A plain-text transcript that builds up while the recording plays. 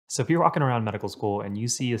So if you're walking around medical school and you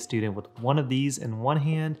see a student with one of these in one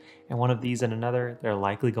hand and one of these in another, they're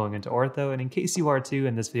likely going into ortho. And in case you are too,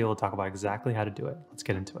 in this video, we'll talk about exactly how to do it. Let's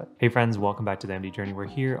get into it. Hey friends, welcome back to the MD Journey. We're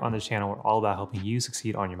here on this channel. We're all about helping you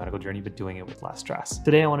succeed on your medical journey, but doing it with less stress.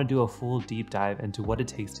 Today, I want to do a full deep dive into what it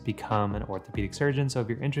takes to become an orthopedic surgeon. So if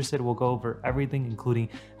you're interested, we'll go over everything, including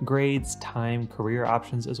grades, time, career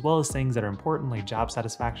options, as well as things that are important like job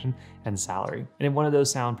satisfaction and salary. And if one of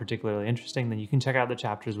those sound particularly interesting, then you can check out the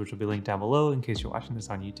chapters, which will be linked down below in case you're watching this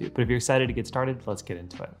on YouTube. But if you're excited to get started, let's get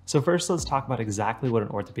into it. So first, let's talk about exactly what an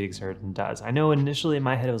orthopedic surgeon does. I know initially in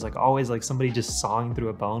my head, it was always like somebody just sawing through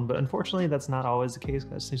a bone, but unfortunately that's not always the case.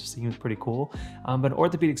 That just seems pretty cool. But an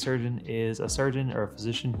orthopedic surgeon is a surgeon or a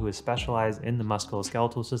physician who is specialized in the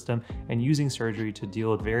musculoskeletal system and using surgery to deal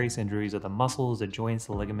with various injuries of the muscles, the joints,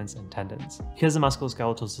 the ligaments, and tendons. Because the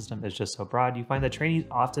musculoskeletal system is just so broad, you find that trainees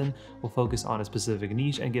often will focus on a specific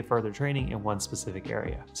niche and get further training in one specific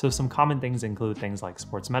area. So some common things include things like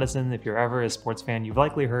sports medicine. If you're ever a sports fan, you've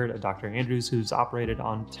likely heard of Dr. Andrews, who's operated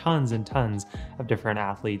on tons and tons of different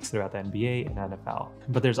athletes throughout the NBA and NFL.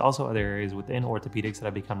 But there's also other areas within orthopedics that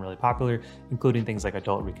have become really popular, including things like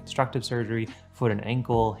adult reconstructive surgery, foot and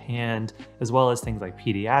ankle, hand, as well as things like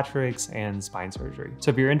pediatrics and spine surgery.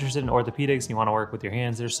 So if you're interested in orthopedics and you want to work with your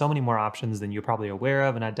hands, there's so many more options than you're probably aware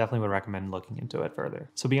of, and I definitely would recommend looking into it further.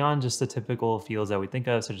 So beyond just the typical fields that we think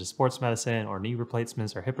of, such as sports medicine or knee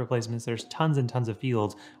replacements or hip replacements, there's tons and tons of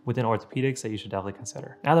fields within orthopedics that you should definitely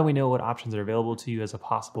consider. Now that we know what options are available to you as a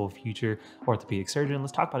possible future orthopedic surgeon,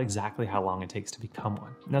 let's talk about exactly how long it takes to become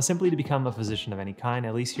one. Now, simply to become a physician of any kind,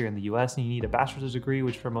 at least here in the US, you need a bachelor's degree,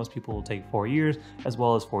 which for most people will take 4 years, as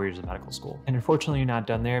well as 4 years of medical school. And unfortunately, you're not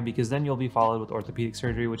done there, because then you'll be followed with orthopedic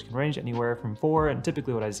surgery, which can range anywhere from 4 and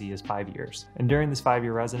typically what I see is 5 years. And during this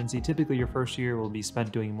 5-year residency, typically your first year will be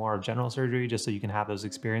spent doing more general surgery, just so you can have those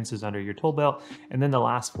experiences under your tool belt. And then the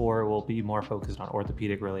last 4 will be more focused on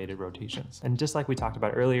orthopedic related rotations. And just like we talked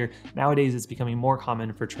about earlier, nowadays it's becoming more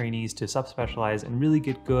common for trainees to subspecialize and really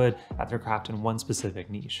get good at their craft in one specific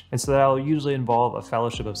niche. And so that'll usually involve a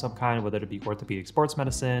fellowship of some kind, whether it be orthopedic sports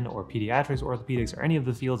medicine or pediatrics orthopedics or any of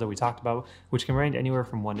the fields that we talked about, which can range anywhere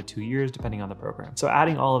from 1 to 2 years depending on the program. So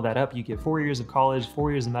adding all of that up, you get 4 years of college,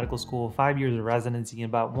 4 years of medical school, 5 years of residency, and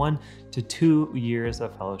about 1 to 2 years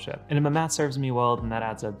of fellowship. And if my math serves me well, then that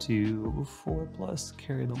adds up to 4 plus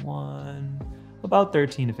carry the 1, about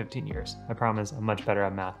 13 to 15 years. I promise I'm much better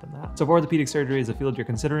at math than that. So if orthopedic surgery is a field you're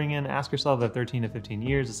considering in, ask yourself if 13 to 15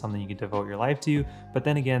 years is something you can devote your life to. But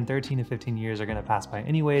then again, 13 to 15 years are gonna pass by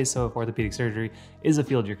anyways. So if orthopedic surgery is a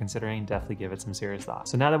field you're considering, definitely give it some serious thought.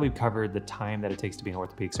 So now that we've covered the time that it takes to be an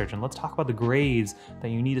orthopedic surgeon, let's talk about the grades that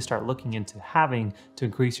you need to start looking into having to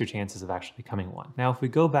increase your chances of actually becoming one. Now, if we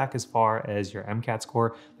go back as far as your MCAT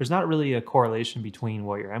score, there's not really a correlation between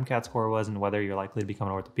what your MCAT score was and whether you're likely to become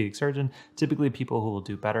an orthopedic surgeon. Typically, people who will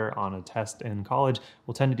do better on a test in college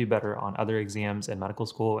will tend to do better on other exams in medical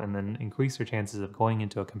school and then increase their chances of going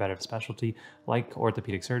into a competitive specialty like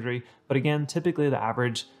orthopedic surgery. But again, typically the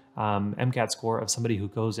average MCAT score of somebody who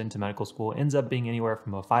goes into medical school ends up being anywhere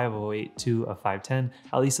from a 508 to a 510,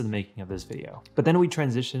 at least in the making of this video. But then we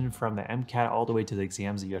transition from the MCAT all the way to the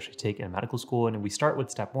exams that you actually take in medical school. And we start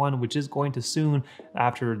with step 1, which is going to soon,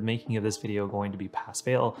 after the making of this video, going to be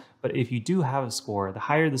pass-fail. But if you do have a score, the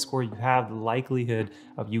higher the score you have, the likelihood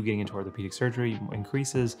of you getting into orthopedic surgery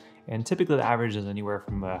increases. And typically the average is anywhere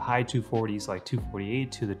from a high 240s, like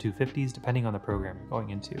 248 to the 250s, depending on the program you're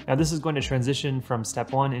going into. Now this is going to transition from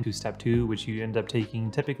step 1 into step 2, which you end up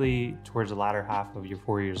taking typically towards the latter half of your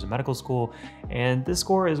 4 years of medical school. And this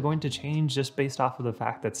score is going to change just based off of the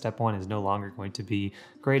fact that step 1 is no longer going to be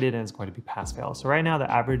graded and it's going to be pass-fail. So right now the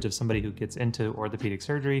average of somebody who gets into orthopedic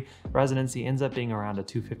surgery residency ends up being around a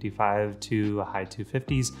 255 to a high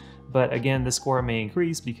 250s. But again, the score may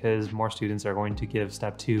increase because more students are going to give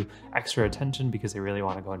step 2 extra attention because they really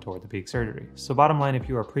want to go into orthopedic surgery. So bottom line, if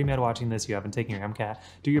you are pre-med watching this, you haven't taken your MCAT,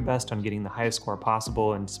 do your best on getting the highest score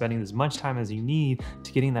possible and spending as much time as you need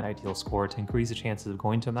to getting that ideal score to increase the chances of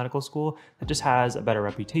going to a medical school that just has a better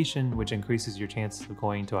reputation, which increases your chances of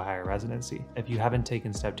going to a higher residency. If you haven't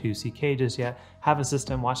taken step 2 CK just yet, have a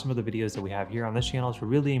system, watch some of the videos that we have here on this channel to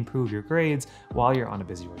really improve your grades while you're on a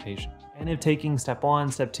busy rotation. And if taking step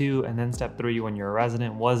 1, step 2, and then step 3 when you're a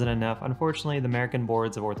resident wasn't enough, unfortunately, the American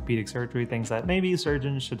Boards of Orthopedic Surgery thinks that maybe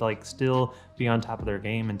surgeons should still be on top of their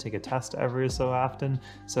game and take a test every so often.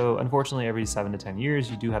 So unfortunately, every 7 to 10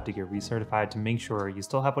 years, you do have to get recertified to make sure you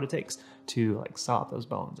still have what it takes to like saw up those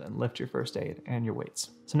bones and lift your first aid and your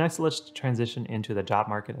weights. So next, let's transition into the job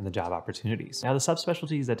market and the job opportunities. Now, the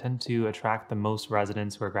subspecialties that tend to attract the most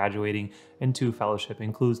residents who are graduating into fellowship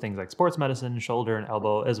includes things like sports medicine, shoulder and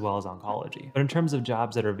elbow, as well as oncology. But in terms of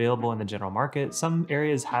jobs that are available in the general market, some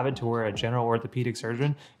areas have it to where a general orthopedic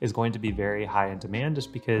surgeon is going to be very high in demand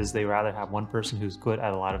just because they rather have one person who's good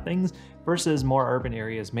at a lot of things versus more urban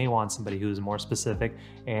areas may want somebody who's more specific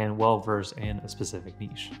and well-versed in a specific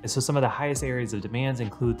niche. And so some of the highest areas of demands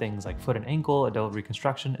include things like foot and ankle, adult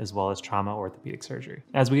reconstruction, as well as trauma orthopedic surgery.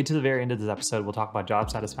 As we get to the very end of this episode, we'll talk about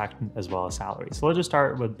job satisfaction as well as salary. So let's just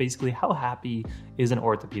start with basically how happy is an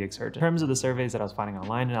orthopedic surgeon. In terms of the surveys that I was finding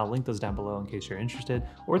online, and I'll link those down below in case you're interested,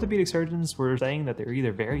 orthopedic surgeons were saying that they're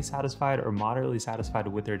either very satisfied or moderately satisfied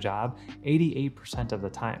with their job 88% of the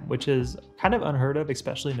time, which is kind of unheard of,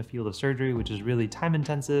 especially in the field of surgery, which is really time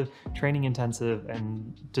intensive, training intensive,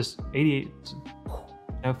 and just 88.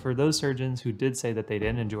 Now, for those surgeons who did say that they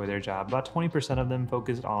didn't enjoy their job, about 20% of them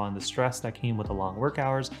focused on the stress that came with the long work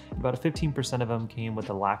hours. About 15% of them came with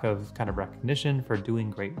the lack of kind of recognition for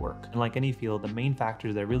doing great work. And like any field, the main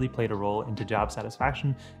factors that really played a role into job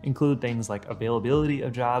satisfaction include things like availability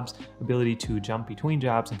of jobs, ability to jump between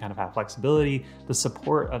jobs and kind of have flexibility, the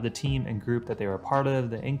support of the team and group that they were a part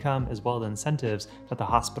of, the income, as well as the incentives that the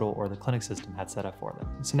hospital or the clinic system had set up for them.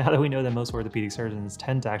 So now that we know that most orthopedic surgeons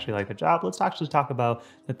tend to actually like their job, let's actually talk about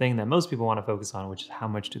the thing that most people want to focus on, which is how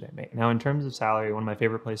much do they make. Now, in terms of salary, one of my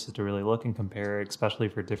favorite places to really look and compare, especially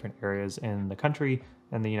for different areas in the country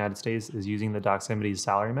and the United States, is using the TheMDJourney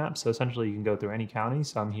salary map. So essentially you can go through any county.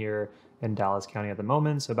 So I'm here in Dallas County at the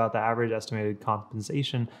moment. So about the average estimated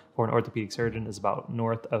compensation for an orthopedic surgeon is about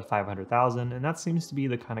north of $500,000. And that seems to be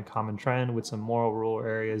the kind of common trend, with some more rural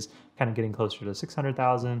areas kind of getting closer to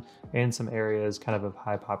 $600,000 and some areas kind of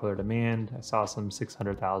high popular demand. I saw some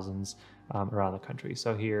 $600,000s around the country.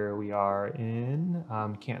 So here we are in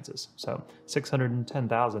Kansas. So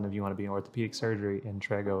 $610,000 if you want to be in orthopedic surgery in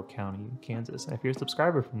Trego County, Kansas. And if you're a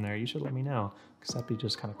subscriber from there, you should let me know, because that'd be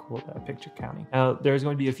just kind of cool that I picked your county. Now, there's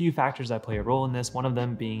going to be a few factors that play a role in this, one of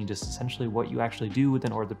them being just essentially what you actually do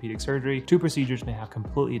within orthopedic surgery. Two procedures may have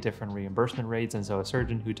completely different reimbursement rates, and so a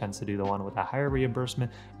surgeon who tends to do the one with a higher reimbursement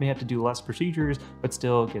may have to do less procedures, but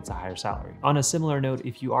still gets a higher salary. On a similar note,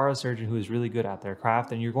 if you are a surgeon who is really good at their craft,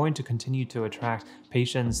 then you're going to continue to attract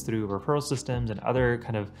patients through referral systems and other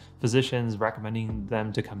kind of physicians recommending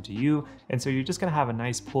them to come to you. And so you're just going to have a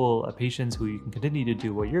nice pool of patients who you can continue to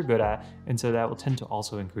do what you're good at, and so that will tend to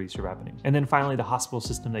also increase your revenue. And then finally, the hospital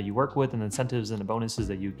system that you work with and the incentives and the bonuses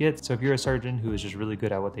that you get. So if you're a surgeon who is just really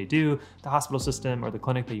good at what they do, the hospital system or the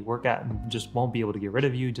clinic that you work at just won't be able to get rid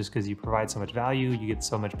of you just because you provide so much value. You get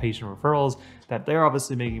so much patient referrals that they're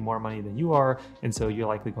obviously making more money than you are, and so you're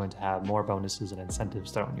likely going to have more bonuses and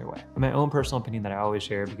incentives thrown your way. My own personal opinion that I always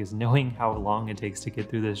share, because knowing how long it takes to get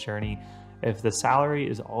through this journey, if the salary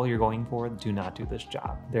is all you're going for, do not do this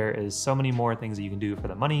job. There is so many more things that you can do for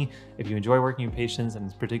the money. If you enjoy working with patients,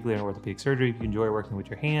 and particularly in orthopedic surgery, if you enjoy working with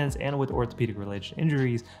your hands and with orthopedic related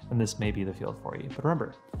injuries, then this may be the field for you. But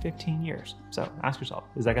remember, 15 years. So ask yourself,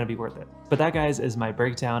 is that going to be worth it? But that, guys, is my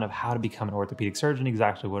breakdown of how to become an orthopedic surgeon,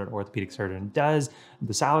 exactly what an orthopedic surgeon does,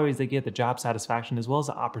 the salaries they get, the job satisfaction, as well as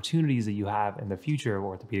the opportunities that you have in the future of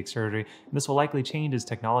orthopedic surgery. And this will likely change as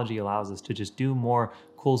technology allows us to just do more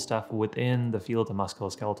cool stuff within the field of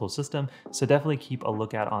musculoskeletal system. So definitely keep a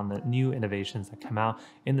lookout on the new innovations that come out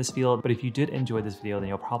in this field. But if you did enjoy this video, then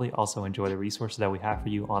you'll probably also enjoy the resources that we have for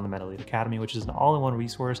you on the Med Elite Academy, which is an all-in-one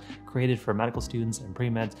resource created for medical students and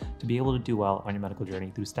pre-meds to be able to do well on your medical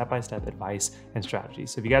journey through step-by-step advice and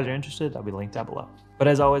strategies. So if you guys are interested, that'll be linked down below. But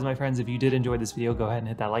as always, my friends, if you did enjoy this video, go ahead and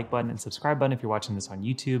hit that like button and subscribe button if you're watching this on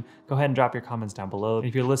YouTube. Go ahead and drop your comments down below. And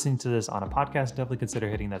if you're listening to this on a podcast, definitely consider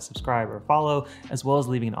hitting that subscribe or follow, as well as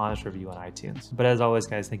leaving an honest review on iTunes. But as always,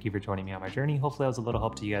 guys, thank you for joining me on my journey. Hopefully I was a little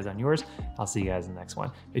help to you guys on yours. I'll see you guys in the next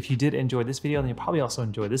one. If you did enjoy this video, then you'll probably also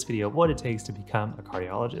enjoy this video of what it takes to become a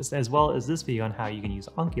cardiologist, as well as this video on how you can use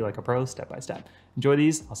Anki like a pro step by step. Enjoy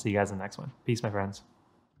these. I'll see you guys in the next one. Peace, my friends.